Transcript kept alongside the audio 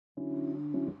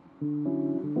More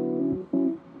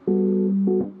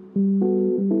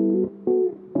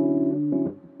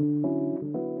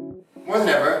than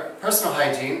ever, personal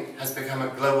hygiene has become a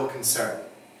global concern.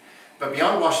 But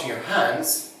beyond washing your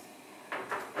hands,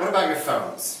 what about your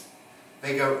phones?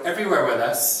 They go everywhere with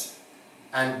us,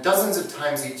 and dozens of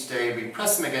times each day we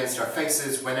press them against our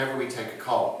faces whenever we take a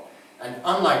call. And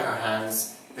unlike our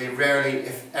hands, they rarely,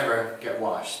 if ever, get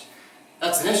washed.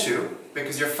 That's an issue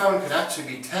because your phone could actually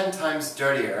be 10 times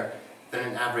dirtier than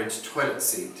an average toilet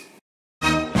seat.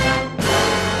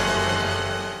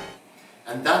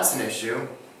 And that's an issue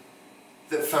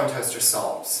that Phone Toaster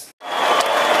solves.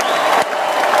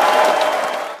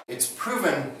 Its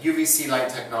proven UVC light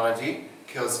technology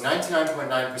kills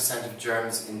 99.9% of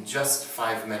germs in just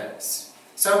 5 minutes.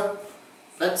 So,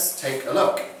 let's take a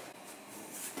look.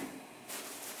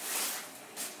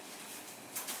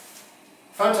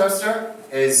 Phone Toaster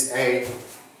is a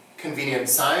convenient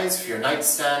size for your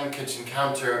nightstand, kitchen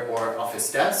counter, or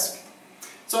office desk.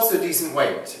 It's also a decent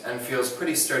weight and feels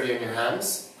pretty sturdy in your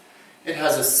hands. It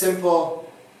has a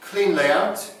simple, clean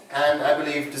layout, and I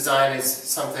believe design is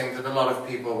something that a lot of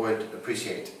people would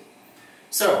appreciate.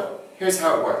 So, here's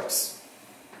how it works.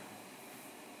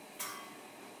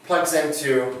 Plugs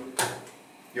into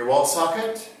your wall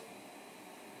socket,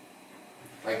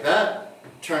 like that,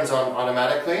 turns on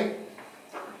automatically.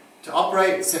 To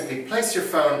operate, simply place your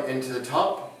phone into the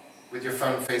top with your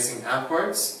phone facing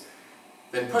outwards,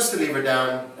 then push the lever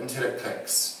down until it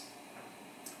clicks.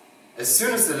 As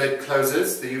soon as the lid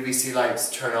closes, the UVC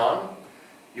lights turn on.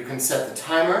 You can set the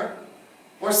timer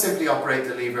or simply operate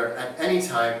the lever at any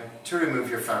time to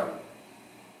remove your phone.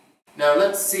 Now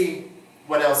let's see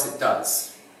what else it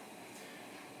does.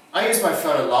 I use my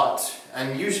phone a lot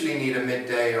and usually need a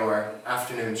midday or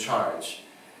afternoon charge.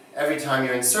 Every time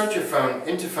you insert your phone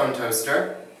into Phone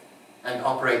Toaster and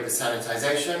operate the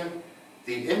sanitization,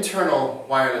 the internal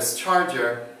wireless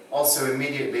charger also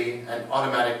immediately and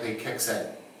automatically kicks in.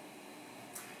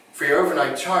 For your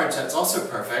overnight charge, that's also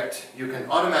perfect. You can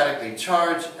automatically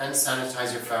charge and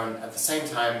sanitize your phone at the same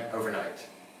time overnight.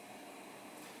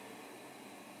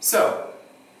 So,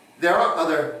 there are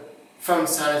other phone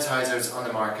sanitizers on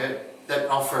the market that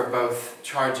offer both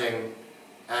charging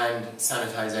and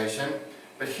sanitization.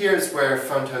 But here's where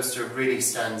Phone Toaster really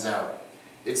stands out.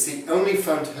 It's the only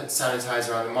phone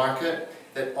sanitizer on the market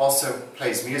that also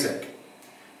plays music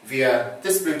via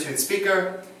this Bluetooth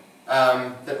speaker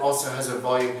that also has a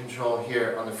volume control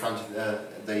here on the front of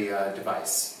the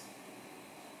device.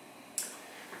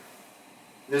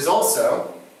 There's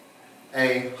also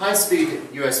a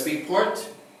high-speed USB port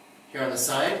here on the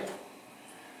side,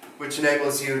 which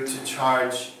enables you to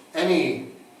charge any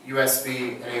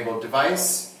USB-enabled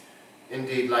device,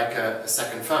 indeed like a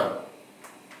second phone.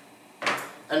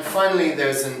 And finally,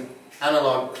 there's an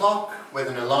analog clock with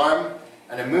an alarm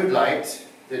and a mood light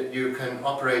that you can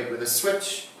operate with a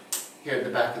switch here at the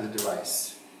back of the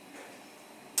device.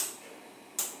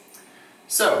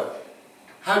 So,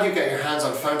 how do you get your hands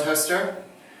on Phone Toaster?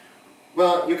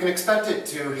 Well, you can expect it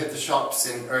to hit the shops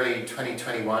in early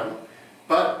 2021,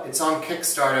 but it's on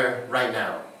Kickstarter right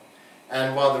now.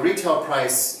 And while the retail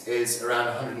price is around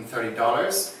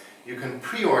 $130, you can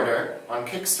pre-order on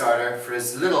Kickstarter for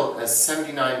as little as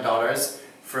 $79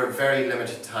 for a very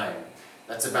limited time.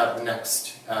 That's about the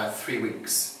next 3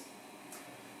 weeks.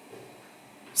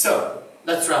 So,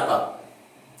 let's wrap up.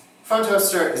 Phone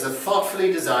Toaster is a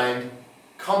thoughtfully designed,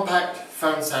 compact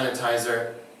phone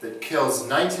sanitizer that kills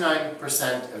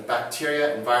 99% of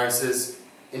bacteria and viruses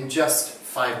in just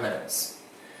 5 minutes.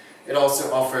 It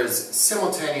also offers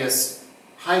simultaneous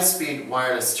high-speed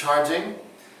wireless charging,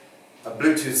 a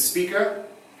Bluetooth speaker,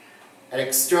 an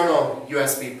external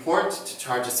USB port to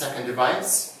charge a second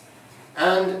device,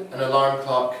 and an alarm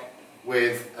clock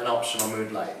with an optional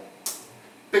mood light.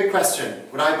 Big question,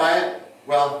 would I buy it?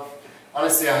 Well,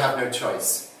 honestly I have no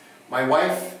choice. My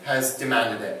wife has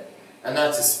demanded it, and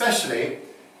that's especially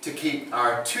to keep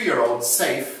our 2-year-old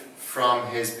safe from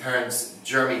his parents'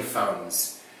 germy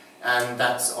phones. And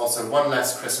that's also one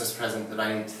less Christmas present that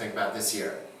I need to think about this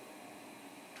year.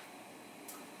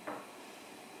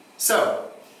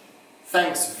 So,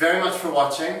 thanks very much for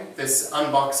watching this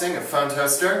unboxing of Phone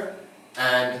Toaster,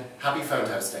 and happy phone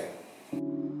toasting!